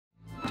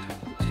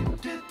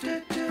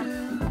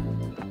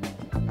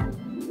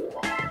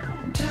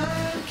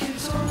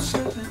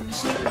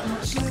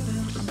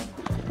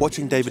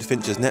Watching David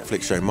Fincher's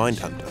Netflix show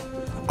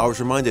Mindhunter, I was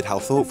reminded how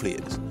thoughtful he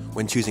is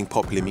when choosing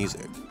popular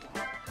music.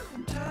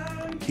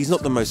 He's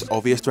not the most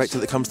obvious director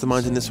that comes to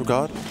mind in this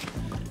regard,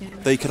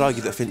 though you could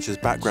argue that Fincher's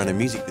background in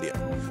music video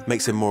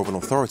makes him more of an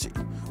authority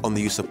on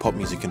the use of pop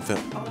music in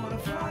film.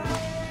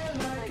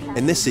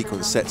 In this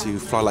sequence set to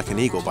Fly Like an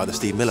Eagle by the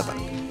Steve Miller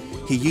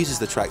Band, he uses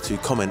the track to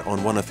comment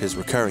on one of his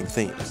recurring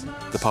themes,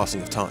 the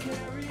passing of time.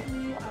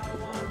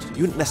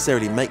 You wouldn't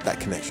necessarily make that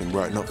connection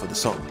were it not for the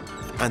song,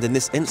 and in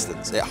this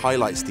instance it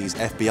highlights these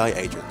FBI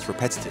agents'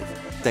 repetitive,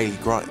 daily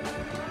grind,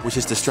 which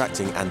is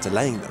distracting and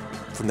delaying them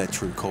from their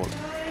true calling.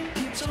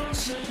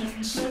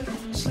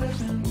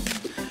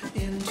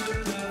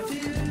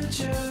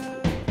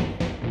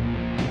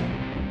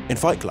 In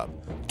Fight Club,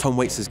 Tom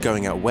Waits'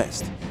 Going Out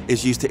West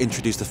is used to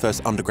introduce the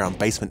first underground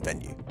basement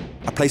venue,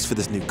 a place for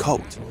this new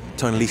cult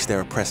to unleash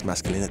their oppressed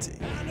masculinity.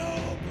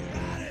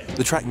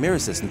 The track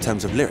mirrors this in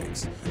terms of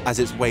lyrics, as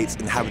it's Waits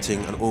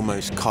inhabiting an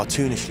almost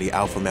cartoonishly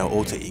alpha male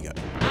alter ego.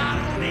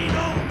 I don't need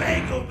no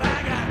makeup,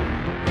 I got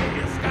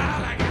a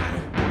scar, I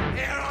got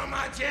hair on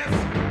my chest.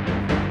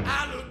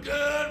 I look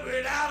good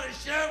without a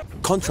shirt.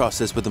 Contrast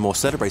this with the more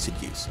celebrated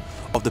use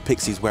of the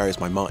Pixies' Where Is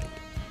My Mind?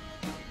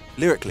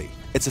 Lyrically,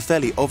 it's a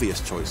fairly obvious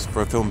choice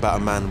for a film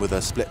about a man with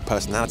a split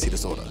personality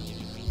disorder,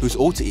 whose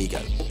alter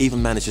ego even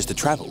manages to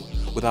travel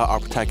without our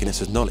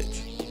protagonist's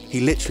knowledge. He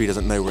literally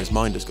doesn't know where his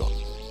mind has gone.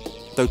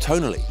 Though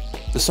tonally,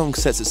 the song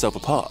sets itself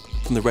apart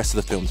from the rest of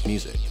the film's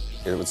music.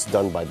 It was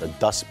done by the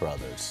Dust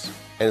Brothers,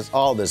 and it's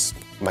all this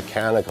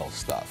mechanical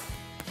stuff,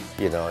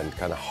 you know, and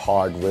kind of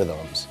hard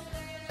rhythms.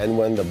 And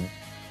when the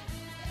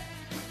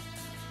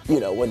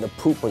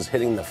poop was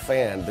hitting the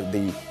fan,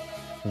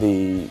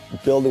 the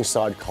building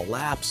started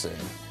collapsing.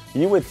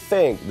 You would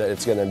think that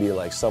it's going to be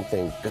like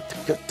something,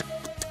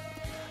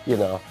 you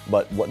know,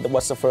 but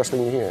what's the first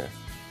thing you hear?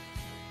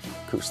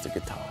 Acoustic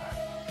guitar.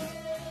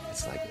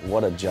 It's like,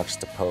 what a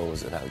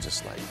juxtapose, and I was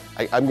just like,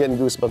 I'm getting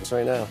goosebumps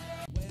right now.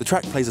 The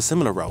track plays a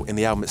similar role in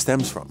the album it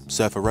stems from,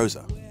 Surfer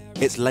Rosa.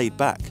 Its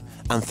laid-back,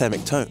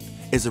 anthemic tone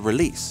is a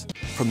release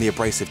from the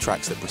abrasive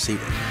tracks that precede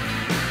it.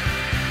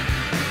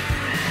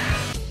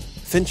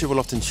 Fincher will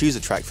often choose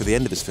a track for the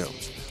end of his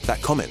films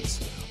that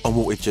comments on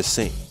what we've just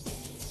seen,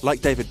 like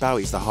David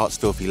Bowie's The Heart's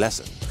Filthy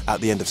Lesson at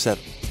the end of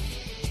Seven,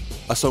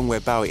 a song where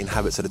Bowie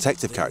inhabits a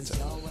detective character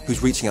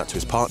who's reaching out to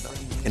his partner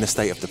in a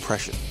state of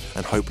depression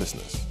and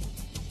hopelessness.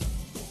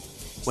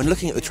 When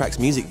looking at the track's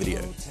music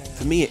video,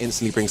 for me it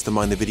instantly brings to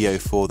mind the video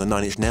for the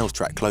 9 Inch Nails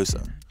track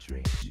Closer,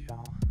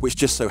 which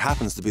just so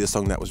happens to be the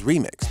song that was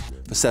remixed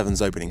for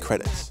Seven's opening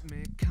credits.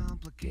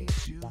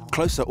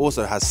 Closer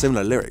also has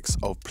similar lyrics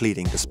of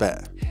pleading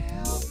despair.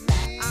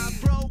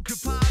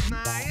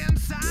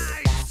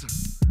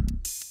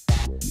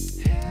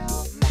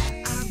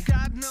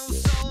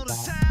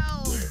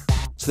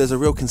 So there's a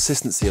real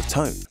consistency of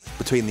tone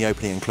between the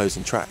opening and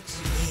closing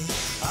tracks.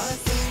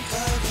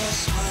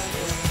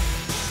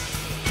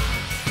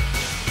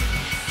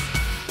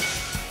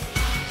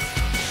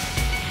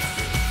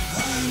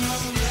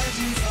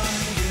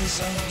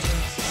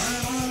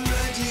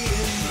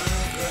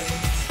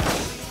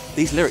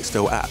 These lyrics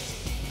feel apt,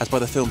 as by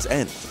the film's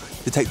end,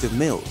 Detective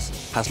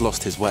Mills has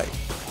lost his way.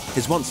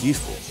 His once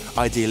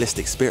youthful,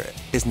 idealistic spirit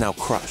is now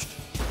crushed,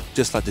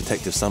 just like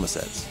Detective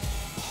Somerset's.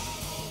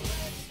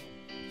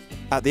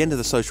 At the end of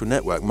The Social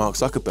Network, Mark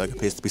Zuckerberg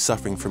appears to be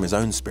suffering from his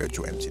own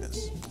spiritual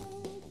emptiness.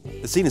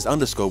 The scene is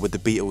underscored with the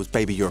Beatles'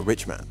 Baby You're a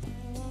Rich Man.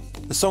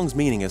 The song's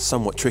meaning is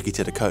somewhat tricky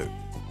to decode,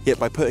 yet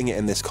by putting it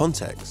in this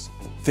context,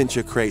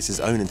 Fincher creates his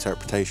own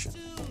interpretation.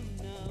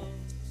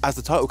 As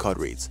the title card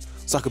reads,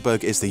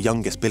 Zuckerberg is the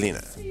youngest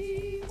billionaire.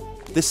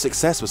 This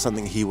success was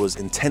something he was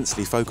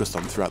intensely focused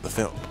on throughout the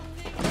film,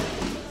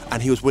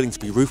 and he was willing to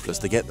be ruthless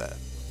to get there.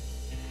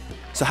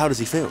 So how does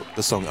he feel,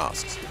 the song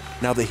asks,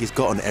 now that he's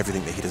gotten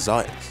everything that he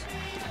desires?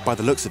 By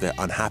the looks of it,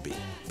 unhappy,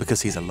 because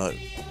he's alone.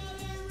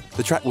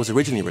 The track was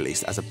originally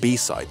released as a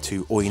B-side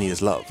to All You Need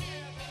Is Love,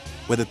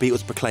 where the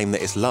Beatles proclaim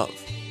that it's love,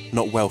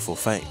 not wealth or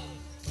fame,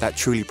 that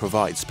truly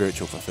provides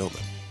spiritual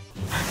fulfillment.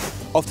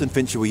 Often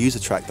Fincher will use a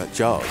track that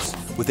jars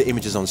with the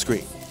images on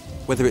screen,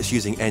 whether it's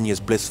using Enya's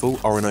blissful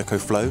Orinoco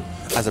flow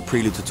as a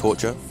prelude to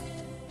torture,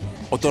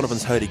 or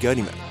Donovan's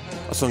Hurdy-Gurdy Man,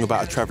 a song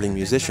about a travelling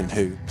musician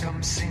who,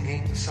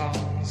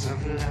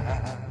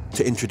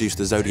 to introduce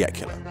the Zodiac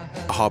Killer,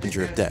 a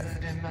harbinger of death.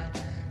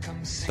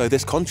 Though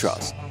this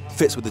contrast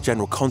fits with the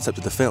general concept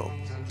of the film,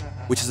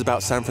 which is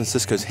about San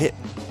Francisco's hip,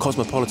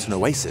 cosmopolitan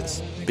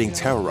oasis being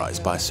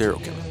terrorized by a serial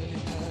killer.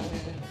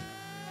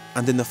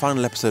 And in the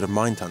final episode of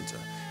Mindhunter,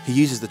 he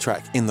uses the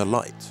track In the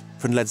Light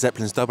from Led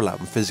Zeppelin's double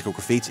album Physical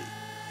Graffiti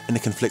in a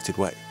conflicted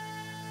way.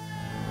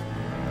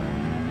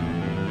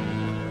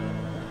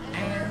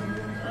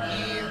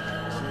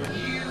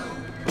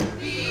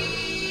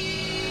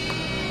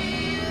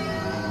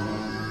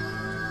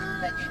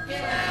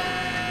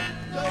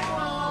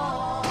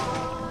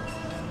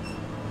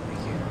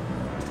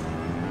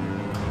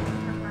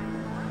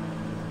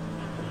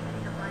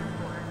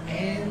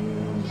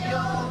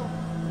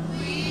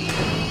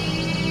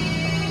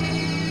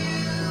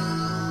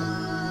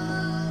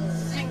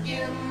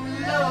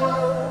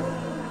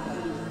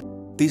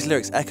 These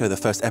lyrics echo the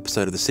first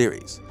episode of the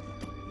series.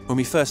 When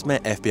we first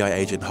met FBI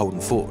agent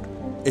Holden Ford,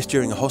 it's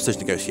during a hostage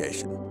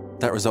negotiation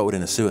that resulted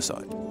in a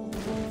suicide.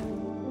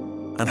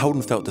 And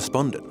Holden felt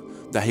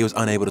despondent that he was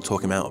unable to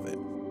talk him out of it.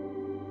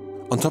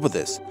 On top of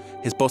this,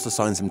 his boss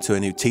assigns him to a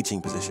new teaching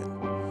position,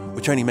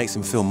 which only makes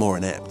him feel more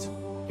inept.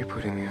 You're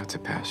putting me out to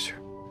pasture.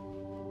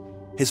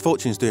 His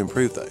fortunes do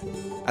improve though,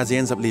 as he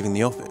ends up leaving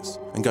the office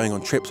and going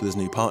on trips with his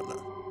new partner.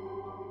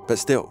 But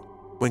still,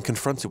 when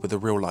confronted with a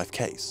real-life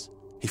case,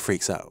 he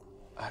freaks out.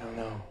 I don't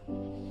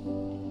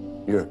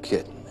know. You're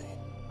kidding me.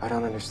 I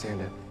don't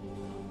understand it.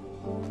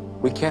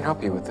 We can't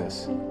help you with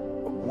this.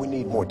 We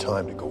need more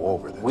time to go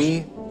over this.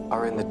 We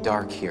are in the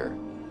dark here.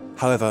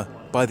 However,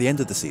 by the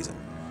end of the season,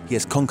 he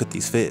has conquered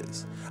these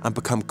fears and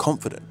become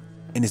confident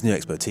in his new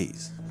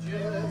expertise.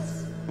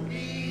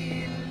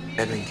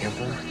 Edmund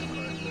Kemper?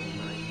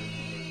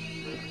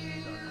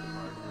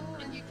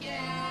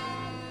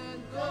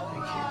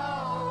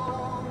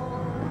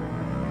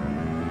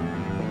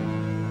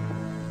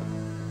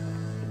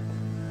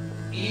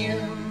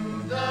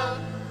 In the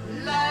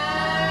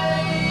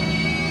light,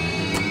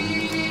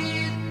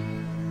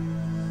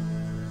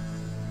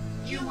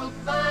 you will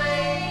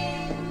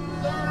find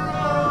the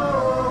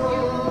road.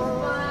 You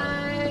will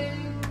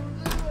find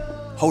the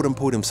road. Holden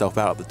pulled himself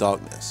out of the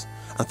darkness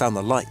and found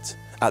the light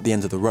at the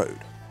end of the road.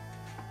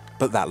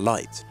 But that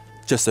light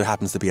just so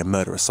happens to be a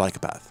murderous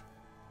psychopath.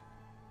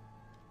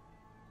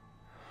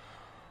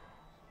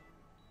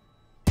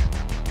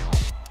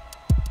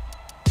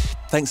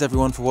 Thanks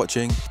everyone for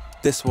watching.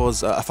 This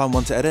was a fun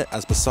one to edit,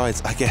 as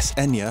besides, I guess,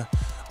 Enya,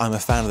 I'm a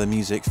fan of the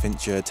music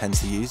Fincher tends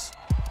to use.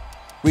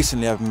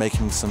 Recently I've been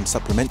making some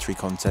supplementary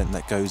content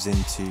that goes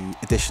into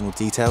additional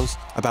details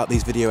about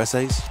these video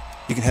essays.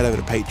 You can head over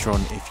to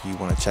Patreon if you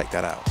want to check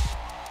that out.